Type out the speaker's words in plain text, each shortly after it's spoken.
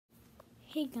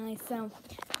Hey guys, so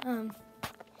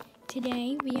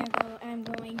today I'm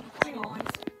going to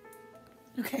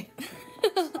Okay.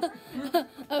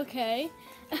 okay.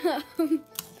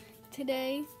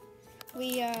 Today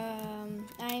I'm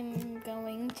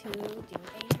going to do a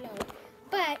vlog,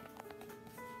 but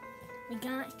we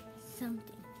got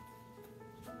something.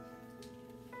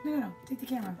 No, take the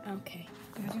camera. Okay.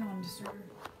 Because you don't want to disturb her.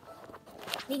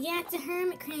 We got the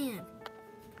hermit crab.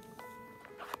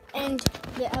 And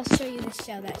I'll show you the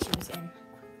shell that she was in.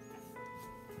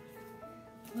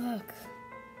 Look.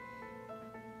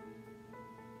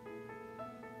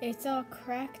 It's all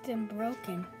cracked and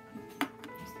broken.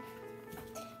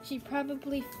 She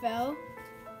probably fell.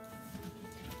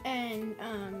 And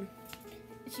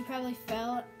she probably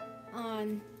fell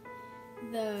on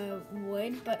the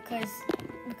wood, but because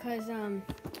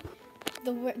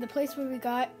the place where we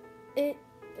got it,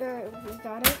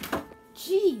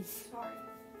 jeez. Sorry.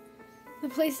 The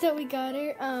place that we got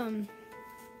her,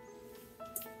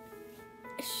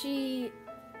 she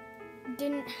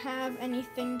didn't have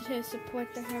anything to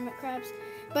support the hermit crabs,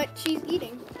 but she's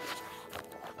eating.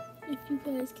 If you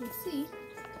guys can see,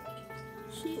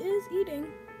 she is eating.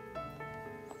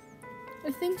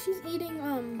 I think she's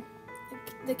eating,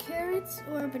 the carrots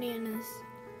or bananas.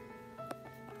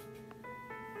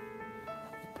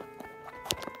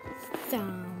 So,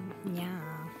 yeah.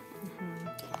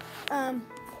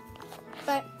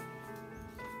 But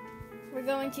we're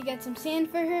going to get some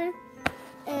sand for her,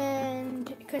 and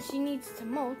because she needs to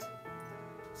molt,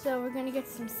 so we're going to get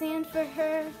some sand for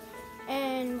her,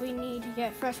 and we need to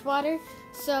get fresh water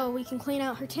so we can clean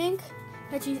out her tank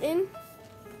that she's in.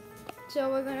 So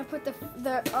we're going to put the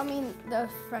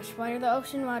fresh water, the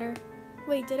ocean water.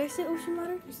 Wait, did I say ocean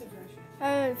water? You said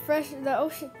The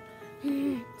ocean.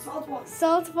 Salt water.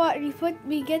 Salt water.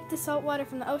 We get the salt water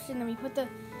from the ocean, and we put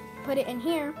it in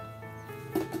here,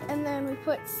 and then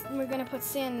we're gonna put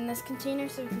sand in this container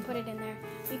so we can put it in there.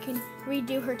 We can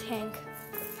redo her tank.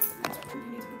 You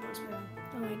need to put bug spray on.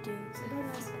 Oh, I do. Say bye,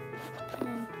 guys.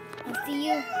 I'll see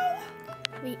you.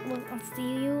 I'll see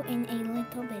you in a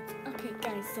little bit. Okay,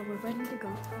 guys. So we're ready to go.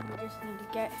 We just need to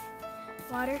get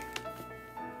water.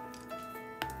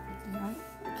 Right.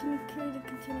 Can you carry the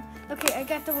container? Okay, I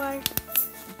got the water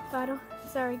bottle.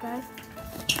 Sorry, guys.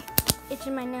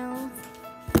 Itching my nose.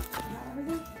 You got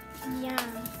everything? Yes.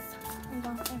 I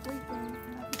got everything.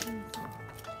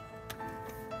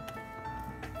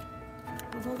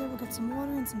 We'll go there, we'll get some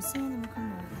water and some sand, and we'll come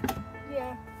back.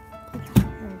 Yeah. There we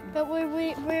go. But we're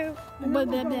And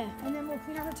then we'll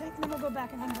clean out our tank, and then we'll go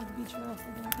back and hang out at the beach for the rest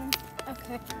of the day,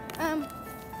 okay.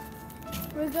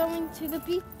 We're going to the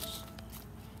beach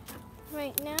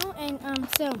right now, and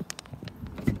so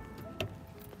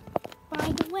by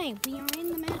the way, we are in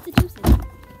the Massachusetts.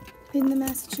 In the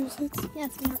Massachusetts?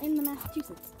 Yes, we are in the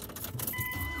Massachusetts.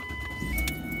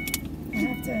 I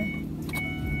have to.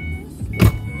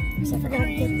 Because I forgot to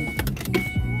get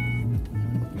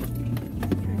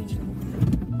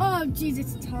Oh, jeez,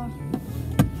 it's tall.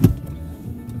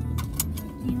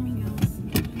 Here we go.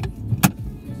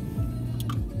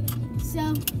 So,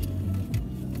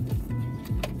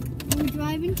 we're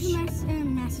driving to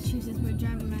Massachusetts. We're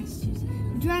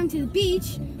driving to the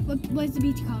beach. What's the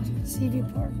beach called? Seaview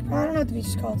Park. I don't know what the beach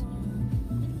is called.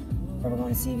 But we're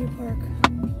going to Seaview Park.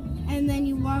 And then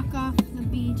you walk off the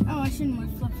beach. Oh, I shouldn't wear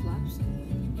flip-flops.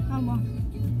 Oh, well.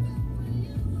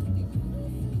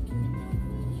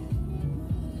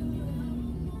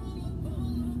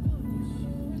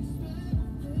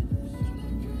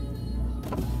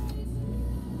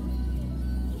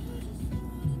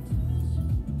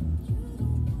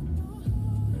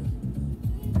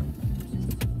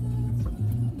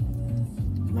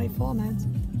 Might fall, man.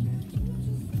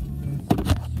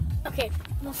 Okay,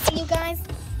 we'll see you guys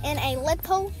in a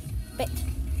little bit.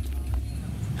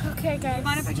 Okay, guys.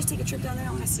 Mind if I just take a trip down there? I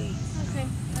want to see. Okay.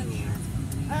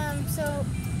 Yeah. So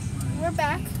we're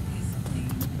back.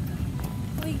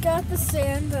 We got the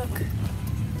sand. Look.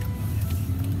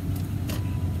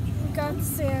 We got the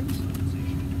sand.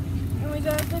 And we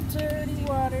got the dirty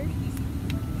water.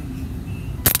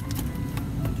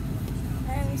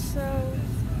 And so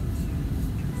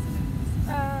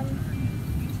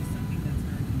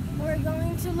we're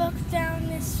going to look down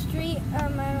this street. I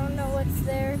don't know what's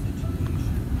there.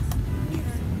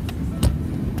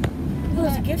 Oh,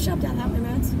 there's a gift shop down that way,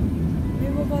 Mads.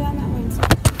 Maybe we'll go down that way and see.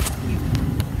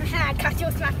 I caught you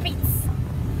with my feet.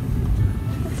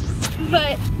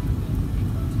 But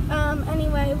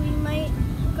anyway, we might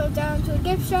go down to a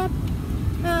gift shop.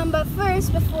 But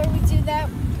first, before we do that,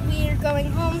 we are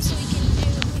going home so we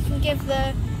can give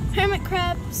the hermit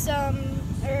crab some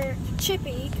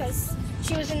Chippy, because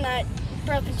she was in that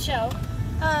broken shell.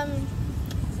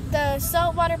 the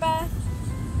saltwater bath,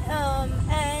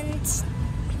 and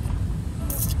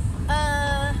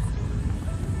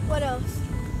what else?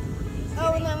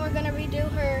 Oh, and then we're gonna redo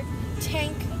her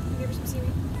tank. Give her some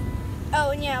seaweed.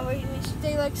 Oh, and yeah,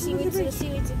 they like seaweed, so the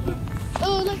seaweed's in here.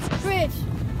 Oh, look, the bridge.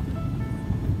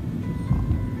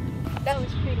 That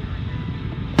was pretty.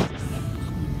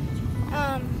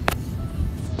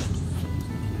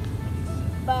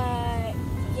 But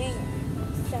yeah,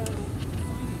 so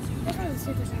We're trying to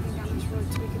see if there's anything down this road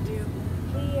we could do.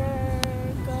 we are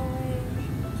going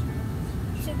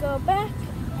to go back,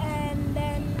 and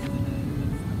then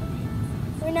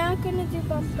we're not going to do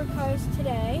bumper cars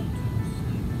today.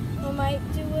 We might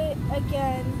do it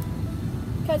again,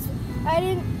 because I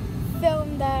didn't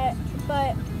film that,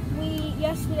 but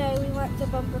yesterday we went to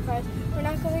bumper cars. We're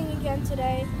not going again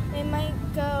today. It might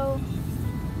go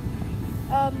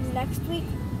next week.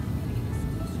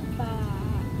 But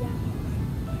yeah.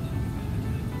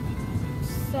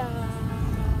 So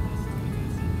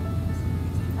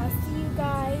I'll see you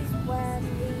guys when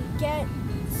we get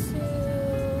to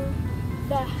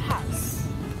the house.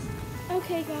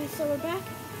 Okay guys, so we're back,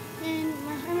 and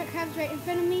my hermit crab's right in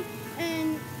front of me,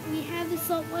 and we have the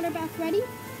saltwater bath ready,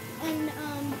 and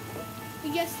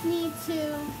we just need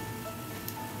to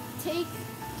take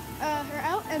her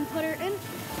out and put her in,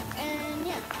 and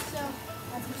yeah, so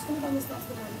I'm just going to go this last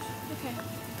the bridge. okay.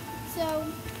 So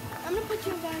I'm gonna put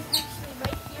you guys actually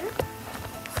right here,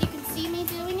 so you can see me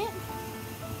doing it.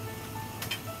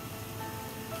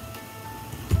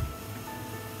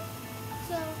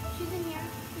 So she's in here.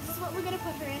 This is what we're gonna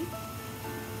put her in.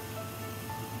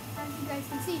 As you guys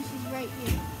can see, she's right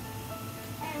here.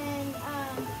 And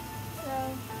so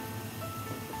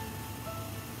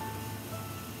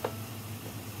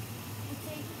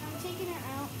I'm taking her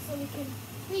out so we can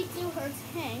redo her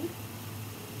tank,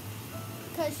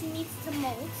 because she needs to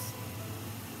molt,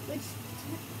 which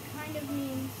kind of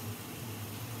means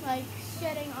like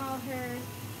shedding all her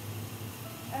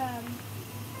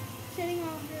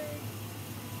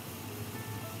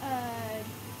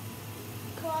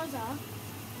claws off.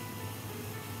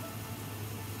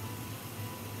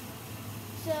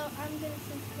 So I'm gonna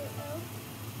take her out.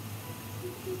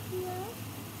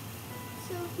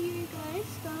 So here you guys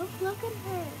go. Look at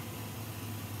her.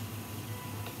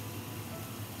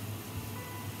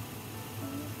 I'm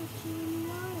gonna put you in the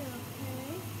water,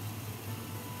 okay?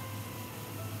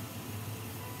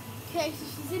 Okay, so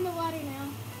she's in the water now.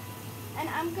 And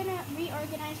I'm gonna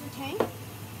reorganize her tank.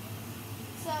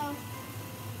 So,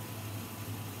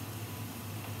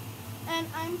 and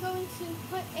I'm going to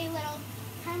put a little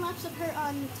time lapse of her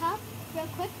on the top real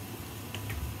quick.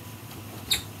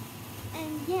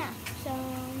 And yeah, so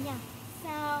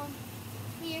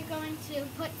we are going to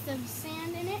put some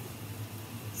sand in it.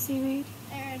 Seaweed?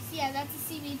 Yeah, that's a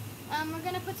seaweed. We're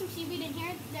gonna put some seaweed in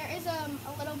here. There is a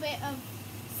little bit of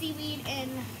seaweed in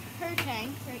her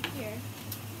tank right here.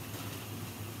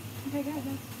 Okay, good.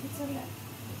 Let's set it up.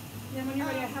 Then when you're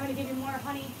ready, I'm going to give you more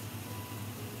honey.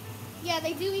 Yeah,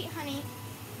 they do eat honey.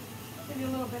 Give you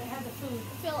a little bit. I have the food.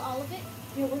 Fill all of it.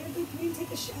 Yeah, we're going to take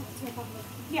the shell.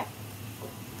 Yeah.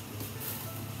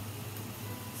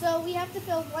 So we have to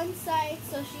fill one side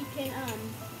so she can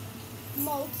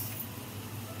molt.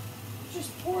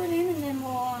 Just pour it in and then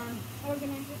we'll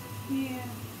Organize it. Yeah.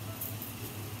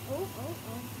 Oh.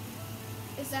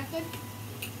 Is that good?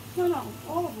 No,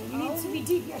 all of it. You need to be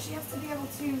deep. Yeah, she has to be able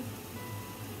to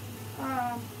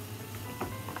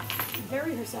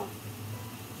bury herself.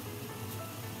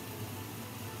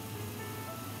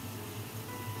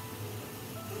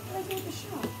 What did I do with the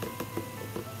shell?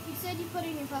 You said you put it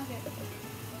in your pocket.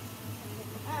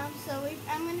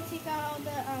 I'm gonna take out all the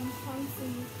hunks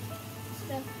and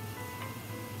stuff.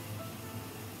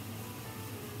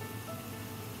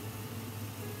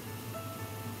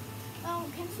 Oh,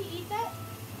 can she eat that?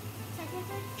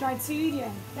 Technically? Dried seaweed,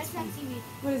 yeah. That's not seaweed.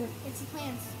 What is it? It's the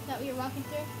plants that we were walking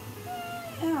through.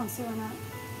 I don't see why not.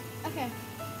 Okay.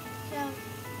 So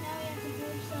now we have to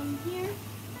put some here.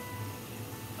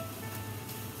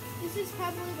 This is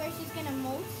probably where she's gonna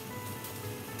molt.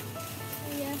 So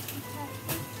yeah,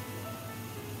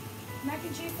 Mac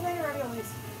and cheese today or raviolis?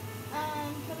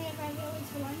 Can we have raviolis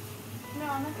for lunch? No,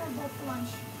 I'm not gonna both for lunch.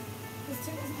 Because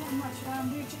Tim doesn't have much.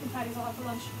 We have chicken patties all out for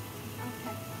lunch.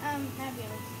 Okay.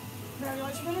 Raviolis.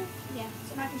 Raviolis for dinner? Yeah.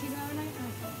 So mac and cheese another night?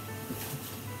 Okay.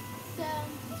 So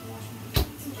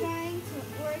I'm trying to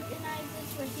organize this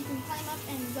where she can climb up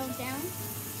and go down.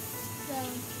 So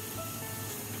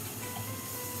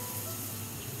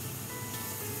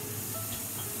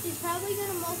she's probably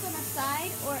gonna molt on the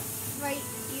side or right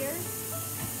here.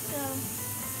 So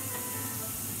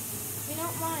we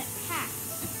don't want it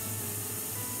packed.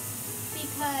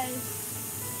 because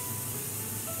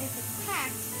if it's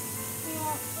packed,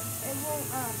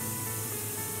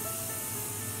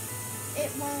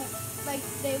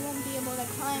 they won't be able to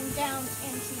climb down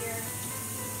into the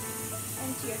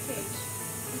cage.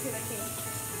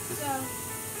 So,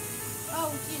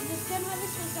 does Tim have a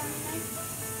Swiss Army knife?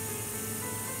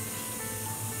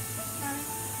 Mommy?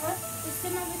 What? Does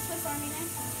Tim have a Swiss Army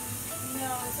knife? No,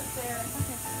 it's up there.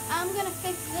 Okay. I'm gonna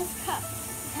fix this cup,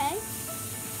 okay?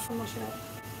 Almost up.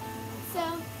 So,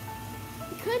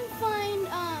 we couldn't find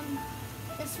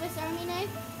the Swiss Army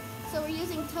knife, so we're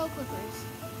using toe clippers.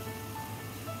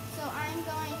 So I'm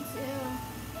going to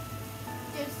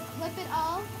just clip it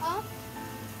all up,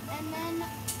 and then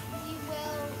we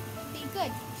will be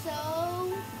good.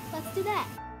 So let's do that.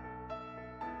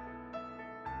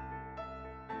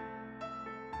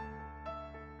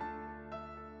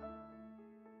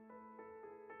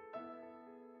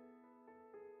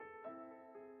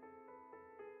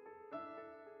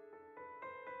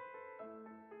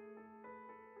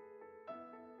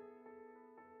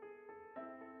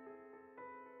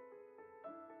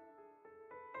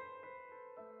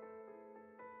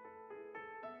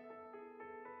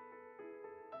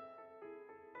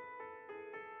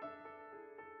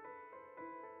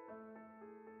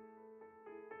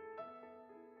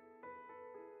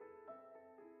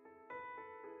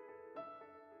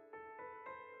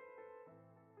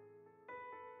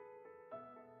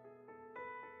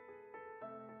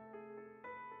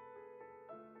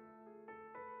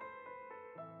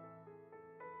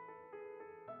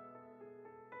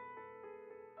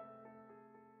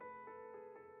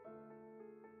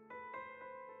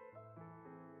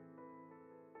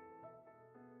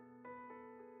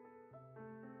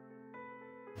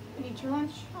 Eat your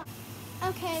lunch.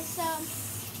 Okay, so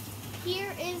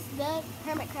here is the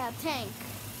hermit crab tank.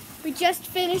 We just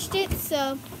finished it,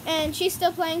 and she's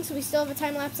still playing, so we still have a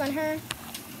time lapse on her.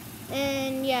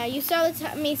 And yeah, you saw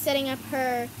me setting up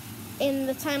her in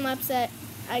the time lapse that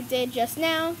I did just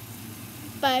now.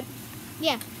 But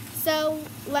yeah, so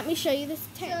let me show you this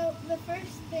tank. So the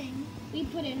first thing we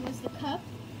put in was the cup,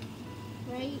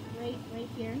 right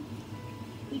here.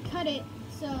 We cut it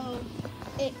so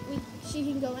she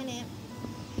can go in it.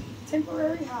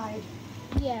 Temporary hide.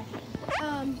 Yeah,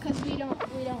 because we don't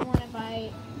want to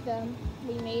buy them.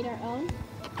 We made our own.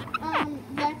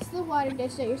 That's the water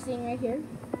dish that you're seeing right here.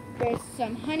 There's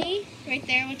some honey right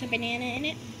there with a banana in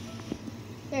it.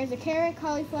 There's a carrot,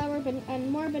 cauliflower,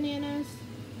 and more bananas.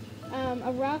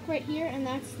 A rock right here, and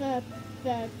that's the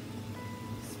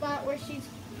spot where she's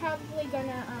probably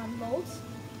gonna molt.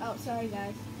 Oh, sorry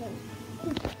guys.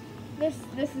 This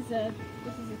is a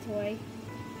toy.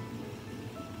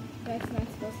 That's not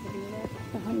supposed to be there.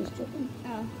 The honey's dripping.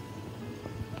 Oh.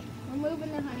 We're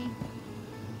moving the honey.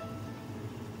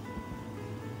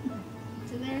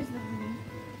 So there's the honey.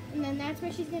 And then that's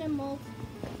where she's gonna molt.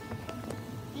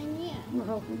 And yeah. We're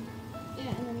hoping. Yeah,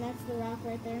 and then that's the rock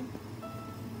right there.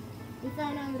 We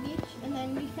found on the beach, and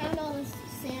then we found all this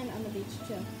sand on the beach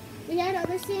too. We had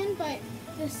other sand, but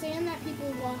the sand that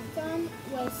people walked on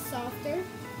was softer.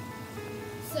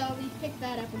 So we picked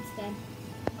that up instead.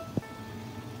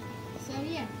 So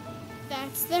yeah,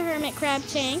 that's the hermit crab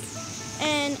tank.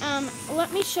 And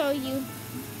let me show you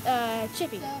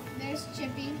Chippy. So there's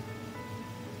Chippy.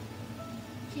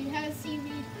 She has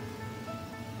seaweed.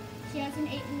 She hasn't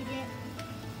eaten it yet.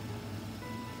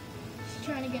 She's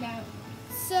trying to get out.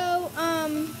 So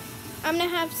I'm gonna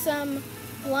have some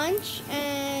lunch,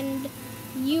 and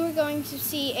you are going to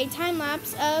see a time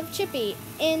lapse of Chippy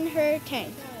in her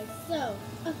tank. So,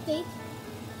 update,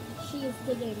 she is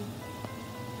digging.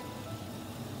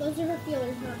 Those are her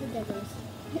feelers, not her diggers.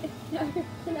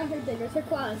 not her diggers, her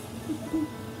claws.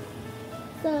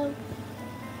 So,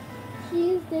 she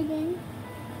is digging.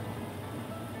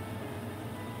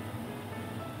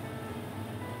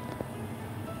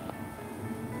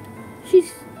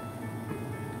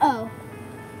 Oh,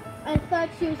 I thought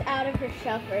she was out of her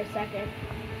shell for a second.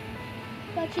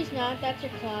 But she's not, that's her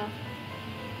claw.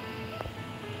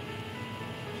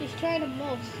 She's trying to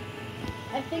molt.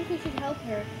 I think we should help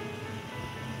her.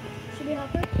 Should we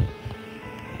help her?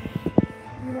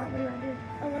 You want me right here?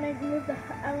 I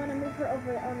want to move her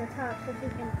over on the top so she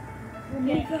can. We'll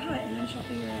move the hut and then she'll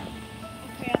figure it out.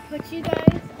 Okay, I'll put you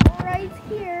guys right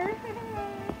here.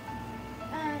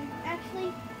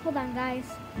 Actually, hold on, guys.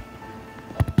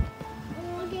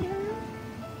 I'll get her.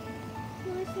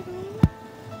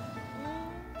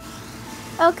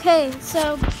 Okay,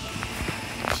 so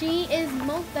she is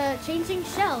changing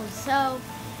shells, so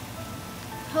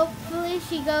hopefully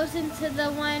she goes into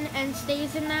the one and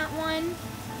stays in that one,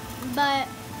 but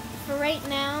for right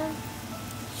now,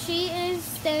 she is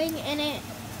staying in it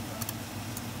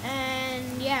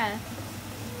And yeah.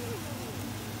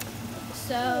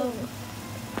 So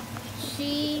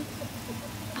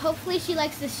hopefully she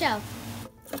likes the show.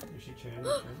 Is she changed?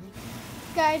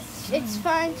 Guys, it's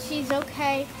fine. She's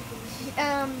okay.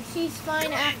 She's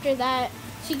fine after that.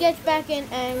 She gets back in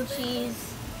and she's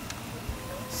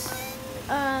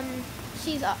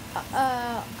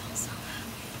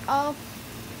all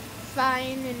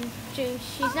fine, and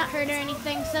she's not hurt or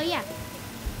anything. So yeah.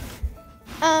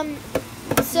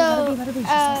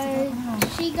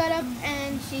 She got up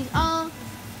and she's all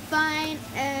fine,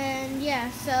 and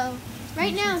yeah. So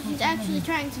right now she's actually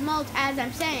trying to molt as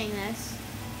I'm saying this.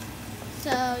 So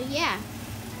yeah.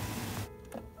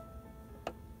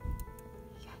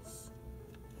 Yes.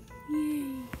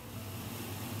 Yay.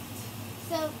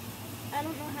 So I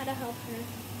don't know how to help her.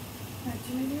 Alright,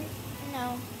 do you want to do it?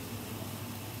 No.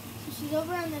 So she's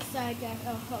over on this side, guys.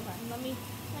 Oh, hold on. Let me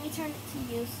turn it to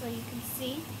you so you can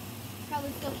see.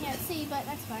 Probably still can't see, but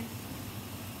that's fine.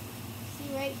 See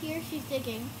right here, she's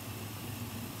digging.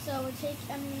 So I'm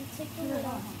gonna take the lid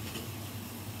off.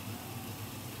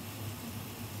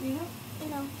 You know? You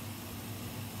know.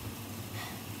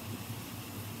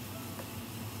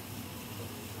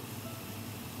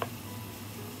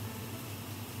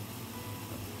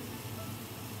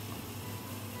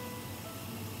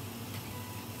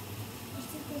 Just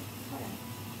take the cut out.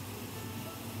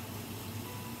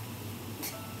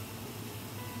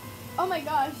 Oh my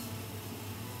gosh.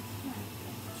 Come on.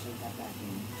 Shake that back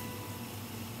in.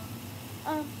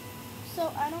 So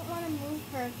I don't want to move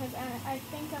her because I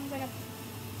think I'm gonna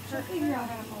She'll hurt figure her. out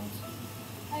how to mold.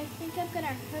 I think I'm gonna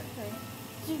hurt her.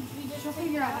 So we just She'll take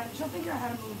figure it out how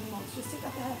to move the molds. Just take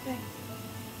out the whole thing.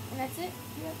 and that's it.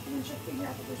 Yep. And then she'll figure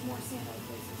out that there's more sand other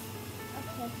places.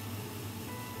 Okay.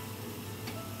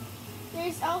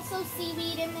 There's also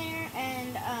seaweed in there,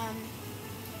 and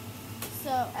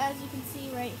so as you can see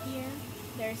right here,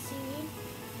 there's seaweed.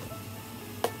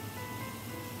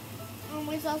 And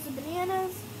there's also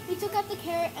bananas. We took out the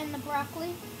carrot and the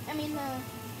broccoli. I mean the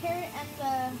carrot and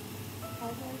the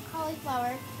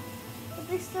cauliflower. But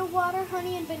there's still water,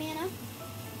 honey, and banana.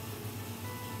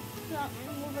 So I'm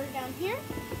gonna move her down here.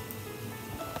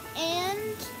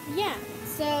 And yeah,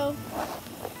 so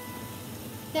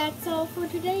that's all for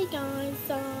today, guys.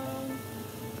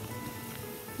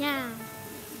 Yeah.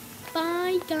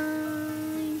 Bye, guys.